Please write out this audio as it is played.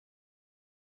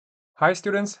Hi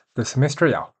students, this is Mr.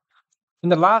 Yao. In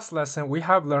the last lesson, we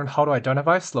have learned how to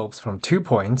identify slopes from 2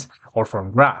 points or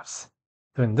from graphs.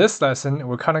 So in this lesson,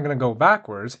 we're kind of going to go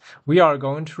backwards. We are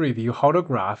going to review how to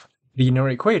graph linear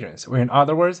equations, or in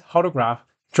other words, how to graph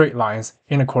straight lines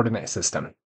in a coordinate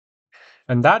system.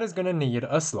 And that is going to need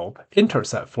a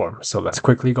slope-intercept form. So let's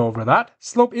quickly go over that.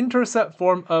 Slope-intercept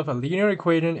form of a linear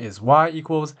equation is y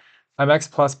equals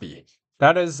mx plus b.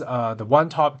 That is the one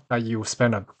topic that you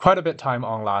spent quite a bit of time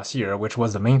on last year, which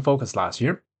was the main focus last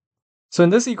year. So in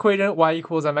this equation, y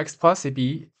equals mx plus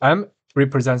b, m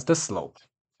represents the slope,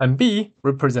 and b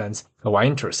represents the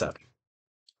y-intercept.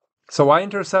 So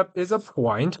y-intercept is a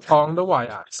point on the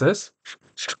y-axis,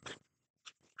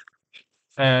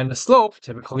 and the slope,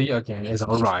 typically, again, is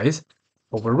our rise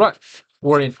over run.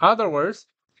 Or in other words,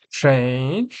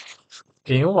 change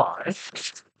in y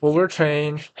over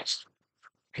change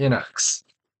in x.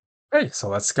 Okay, so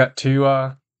let's get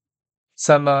to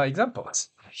some examples.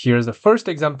 Here's the first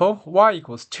example, y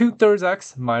equals 2/3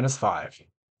 x minus 5.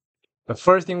 The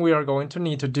first thing we are going to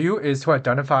need to do is to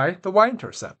identify the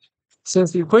y-intercept.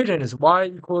 Since the equation is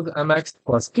y equals mx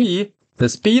plus b,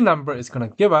 this b number is going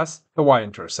to give us the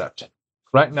y-intercept.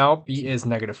 Right now, b is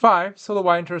 -5, so the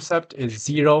y-intercept is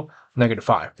 0,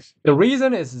 -5. The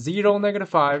reason it's 0,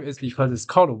 -5 is because it's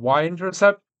called a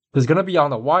y-intercept. It's going to be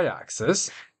on the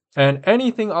y-axis, and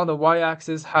anything on the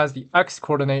y-axis has the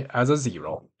x-coordinate as a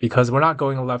 0, because we're not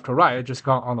going left or right, just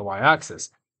going on the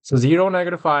y-axis. So 0,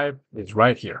 -5 is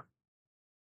right here.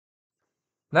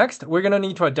 Next, we're going to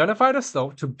need to identify the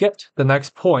slope to get the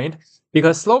next point,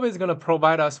 because slope is going to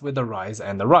provide us with the rise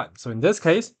and the run. So in this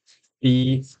case,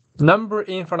 the number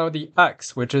in front of the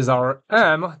x, which is our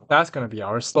m, that's going to be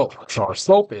our slope. So our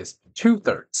slope is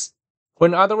 2/3. Or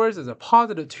in other words, it's a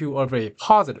 +2 over a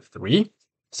 +3.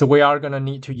 So we are going to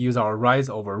need to use our rise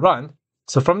over run.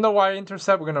 So from the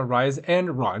y-intercept, we're going to rise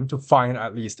and run to find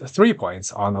at least 3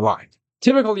 points on the line.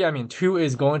 Typically, 2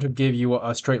 is going to give you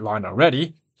a straight line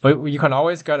already, but you can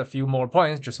always get a few more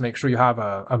points. Just make sure you have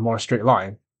a more straight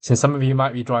line, since some of you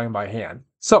might be drawing by hand.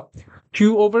 So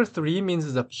 2 over 3 means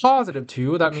it's a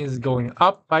 +2. That means it's going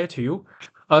up by 2.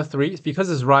 3, because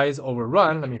it's rise over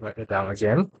run, let me write it down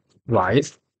again.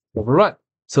 Rise over run.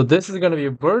 So this is going to be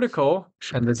vertical,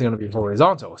 and this is going to be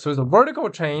horizontal. So it's a vertical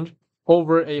change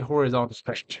over a horizontal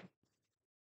change.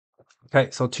 Okay,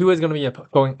 so 2 is going to be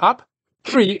going up.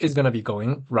 3 is going to be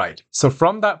going right. So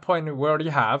from that point we already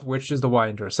have, which is the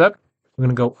y-intercept, we're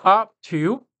going to go up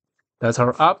 2. That's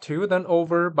our up 2. Then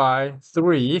over by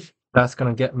 3. That's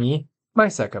going to get me my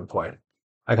second point.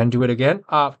 I can do it again.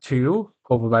 Up 2,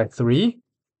 over by 3.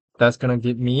 That's going to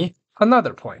give me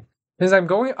another point. Since I'm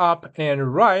going up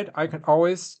and right, I can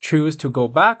always choose to go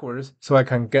backwards, so I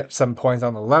can get some points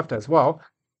on the left as well.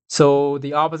 So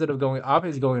the opposite of going up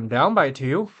is going down by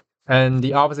 2. And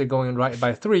the opposite going right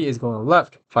by 3 is going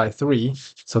left by 3.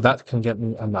 So that can get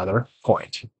me another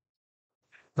point.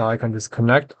 Now I can just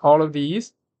connect all of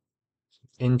these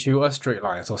into a straight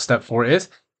line. So step 4 is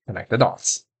connect the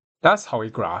dots. That's how we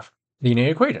graph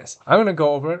linear equations. I'm going to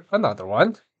go over another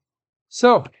one.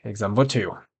 So example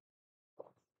 2.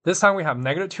 This time we have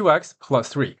 -2x plus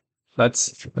 3. Let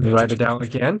me write it down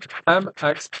again.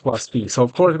 mx plus b. So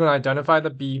of course we're going to identify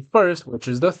the b first, which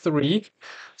is the 3.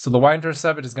 So the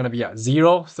y-intercept is going to be at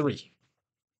 0, 3.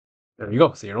 There you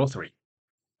go, 0, 3.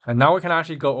 And now we can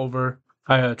actually go over,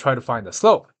 try to find the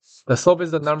slope. The slope is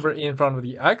the number in front of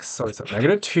the x, so it's a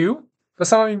 -2. But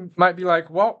some of you might be like,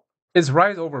 well, it's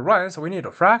rise over run, so we need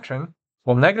a fraction.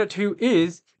 Well, -2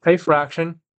 is a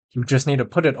fraction. You just need to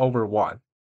put it over 1.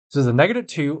 So it's a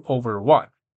 -2 over 1.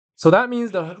 So that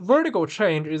means the vertical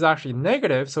change is actually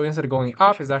negative. So instead of going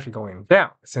up, it's actually going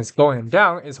down. Since going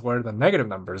down is where the negative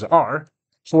numbers are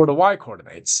for the y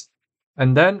coordinates.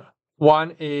 And then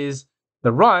 1 is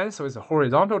the run. So it's a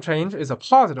horizontal change. It's a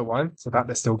 +1. So that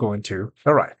is still going to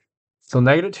the right. So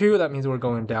 -2, that means we're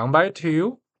going down by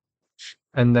 2.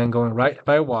 And then going right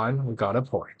by 1, we got a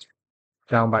point.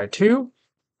 Down by 2.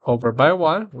 Over by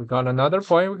 1, we got another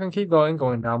point. We can keep going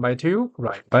down by 2,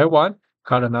 right by 1,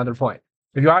 got another point.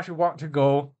 If you actually want to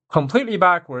go completely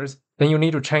backwards, then you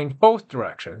need to change both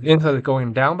directions. Instead of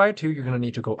going down by 2, you're going to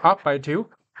need to go up by 2.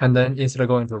 And then instead of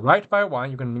going to right by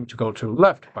 1, you're going to need to go to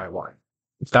left by 1.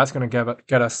 That's going to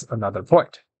get us another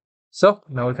point. So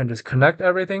now we can just connect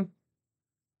everything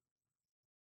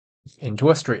into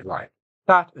a straight line.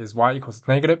 That is y equals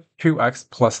 -2x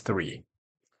plus 3.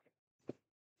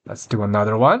 Let's do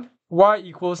another one. Y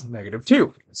equals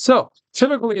 -2. So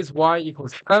typically it's y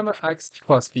equals mx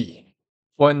plus b.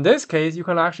 Well, in this case, you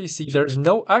can actually see there's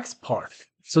no x part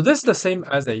So this is the same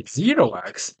as a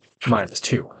 0x minus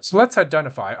 2. So let's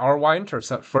identify our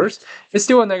y-intercept first. It's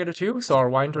still a negative 2, so our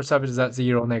y-intercept is at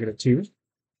 0, negative 2.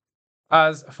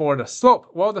 As for the slope,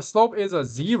 well, the slope is a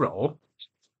 0.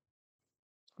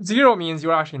 0 means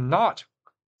you're actually not.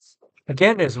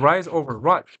 Again, it's rise over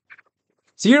run.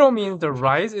 0 means the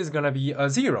rise is going to be a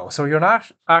 0, so you're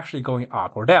not actually going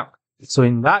up or down. So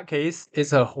in that case,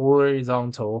 it's a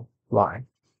horizontal line.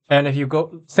 And if you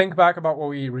go think back about what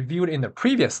we reviewed in the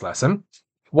previous lesson,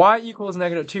 y equals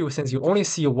negative 2, since you only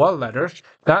see one letter,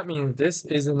 that means this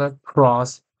isn't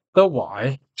across the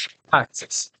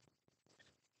y-axis,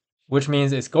 which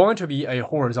means it's going to be a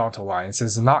horizontal line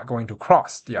since it's not going to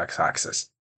cross the x-axis.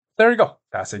 There you go.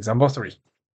 That's example 3.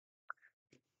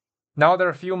 Now there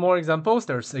are a few more examples.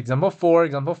 There's example 4,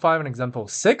 example 5, and example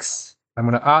 6. I'm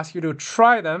going to ask you to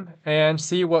try them and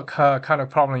see what kind of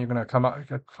problem you're going to come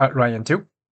out right into.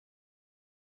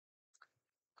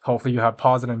 Hopefully you have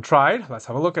paused and tried. Let's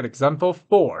have a look at example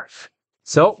 4.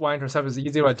 So y-intercept is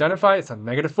easy to identify. It's a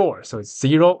negative 4. So it's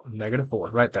 0, negative 4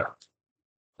 right there.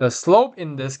 The slope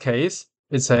in this case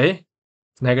is a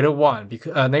negative 1,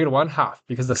 negative 1/2,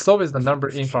 because the slope is the number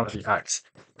in front of the x.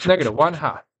 Negative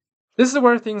 1/2. This is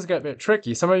where things get a bit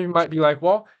tricky. Some of you might be like,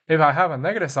 well, if I have a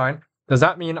negative sign, does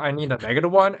that mean I need a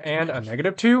negative 1 and a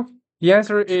negative 2? The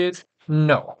answer is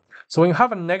no. So when you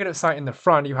have a negative sign in the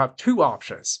front, you have two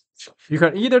options. You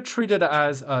can either treat it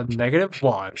as a negative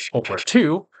 1 over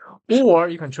 2, or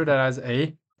you can treat it as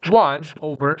a 1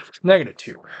 over negative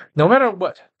 2. No matter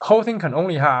what, the whole thing can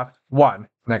only have one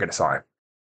negative sign.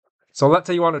 So let's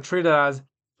say you want to treat it as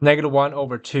negative 1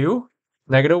 over 2.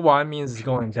 Negative 1 means it's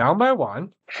going down by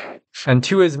 1, and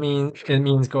 2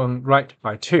 means going right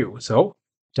by 2. So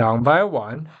down by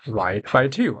 1, right by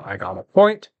 2. I got a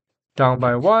point. Down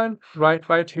by 1, right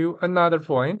by 2, another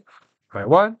point. By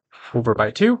 1, over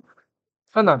by 2,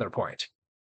 another point.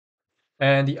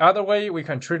 And the other way, we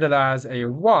can treat it as a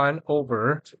 1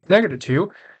 over negative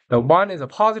 2. The 1 is a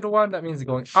positive 1. That means it's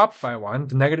going up by 1.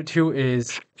 The negative 2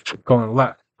 is going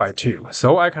left by 2.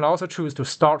 So I can also choose to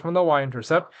start from the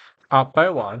y-intercept. Up by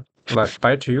 1, left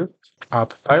by 2,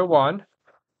 up by 1,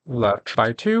 left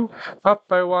by 2, up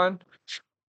by 1,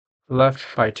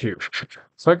 left by 2.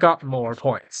 So I got more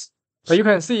points. But you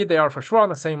can see they are for sure on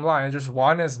the same line, just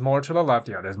one is more to the left,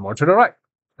 the other is more to the right.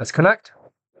 Let's connect.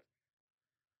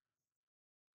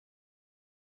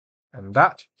 And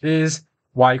that is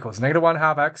y equals negative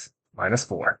 1/2 x minus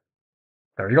 4.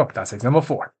 There you go, that's example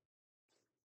 4.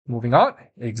 Moving on,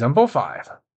 example 5.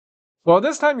 Well,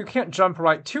 this time you can't jump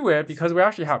right to it because we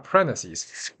actually have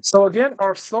parentheses. So again,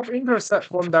 our slope-intercept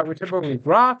form that we typically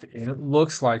graph in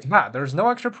looks like that. There's no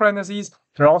extra parentheses.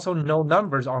 There are also no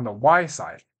numbers on the y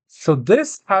side. So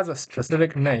this has a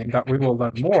specific name that we will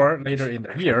learn more later in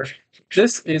the year.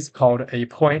 This is called a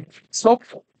point slope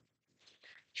form.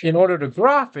 In order to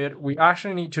graph it, we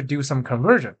actually need to do some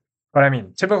conversion. But I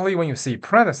mean, typically when you see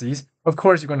parentheses, of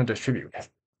course you're going to distribute.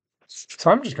 So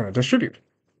I'm just going to distribute.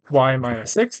 Y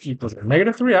minus 6 equals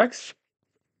negative 3x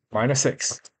minus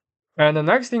 6. And the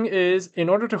next thing is, in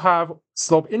order to have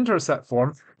slope-intercept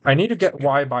form, I need to get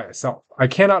y by itself. I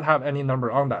cannot have any number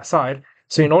on that side.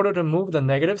 So in order to move the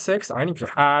negative 6, I need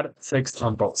to add 6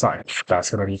 on both sides.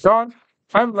 That's going to be gone.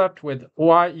 I'm left with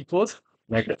y equals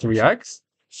negative 3x.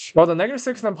 Well, the negative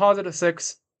 6 and the positive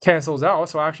 6 cancels out,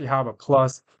 so I actually have a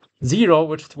plus 0,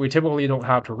 which we typically don't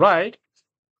have to write.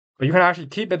 But you can actually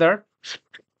keep it there.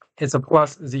 It's a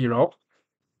plus 0.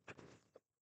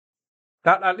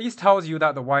 That at least tells you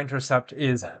that the y-intercept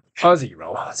is a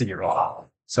 0.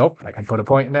 So I can put a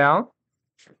point down.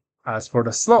 As for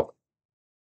the slope,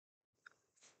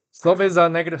 slope is a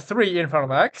negative 3 in front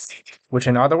of x, which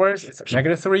in other words, it's a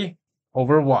negative 3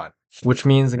 over 1, which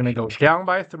means it's going to go down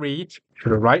by 3 to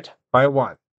the right by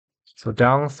 1. So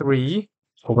down 3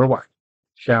 over 1.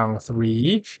 Down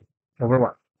 3 over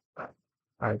 1.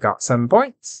 I got some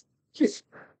points.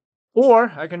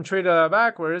 Or I can treat it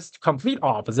backwards, complete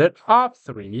opposite, up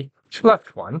 3,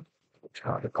 left 1.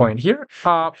 Another point here,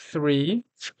 up 3,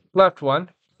 left 1,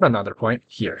 another point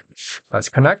here. Let's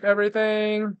connect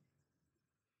everything.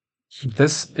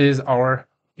 This is our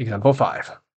example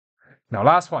 5. Now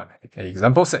last one,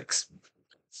 example 6.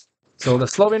 So the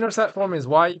slope-intercept form is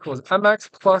y equals mx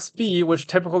plus b, which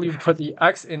typically you put the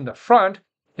x in the front.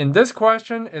 In this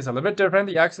question, it's a little bit different.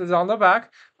 The x is on the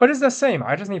back, but it's the same.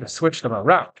 I just need to switch them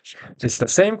around. It's the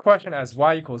same question as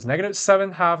y equals negative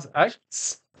 7/2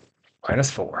 x minus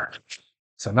 4.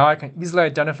 So now I can easily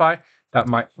identify that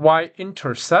my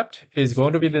y-intercept is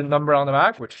going to be the number on the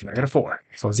back, which is negative 4.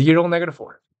 So 0, negative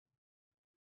 4.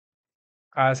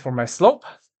 As for my slope,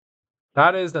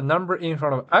 that is the number in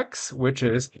front of x, which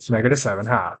is negative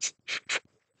 7/2.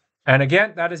 And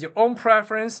again, that is your own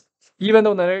preference. Even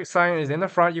though the negative sign is in the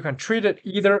front, you can treat it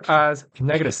either as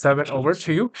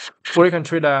 -7/2, or you can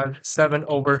treat it as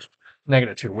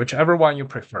 7/-2, whichever one you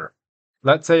prefer.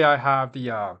 Let's say I have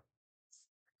the,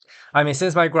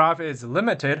 since my graph is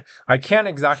limited, I can't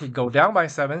exactly go down by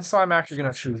 7, so I'm actually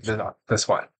going to choose this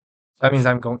one. That means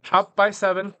I'm going up by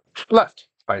 7, left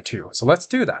by 2. So let's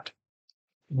do that.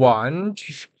 1,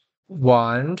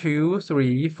 2,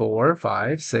 3, 4,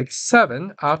 5, 6,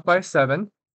 7, up by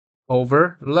 7,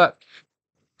 over left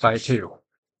by 2.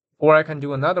 Or I can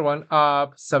do another one,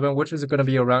 up 7, which is going to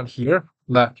be around here,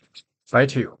 left by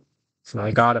 2. So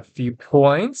I got a few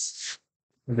points.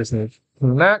 I just need to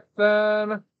connect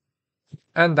them.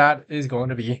 And that is going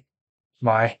to be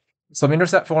my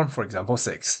slope-intercept form for example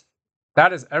 6.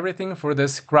 That is everything for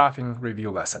this graphing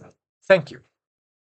review lesson. Thank you.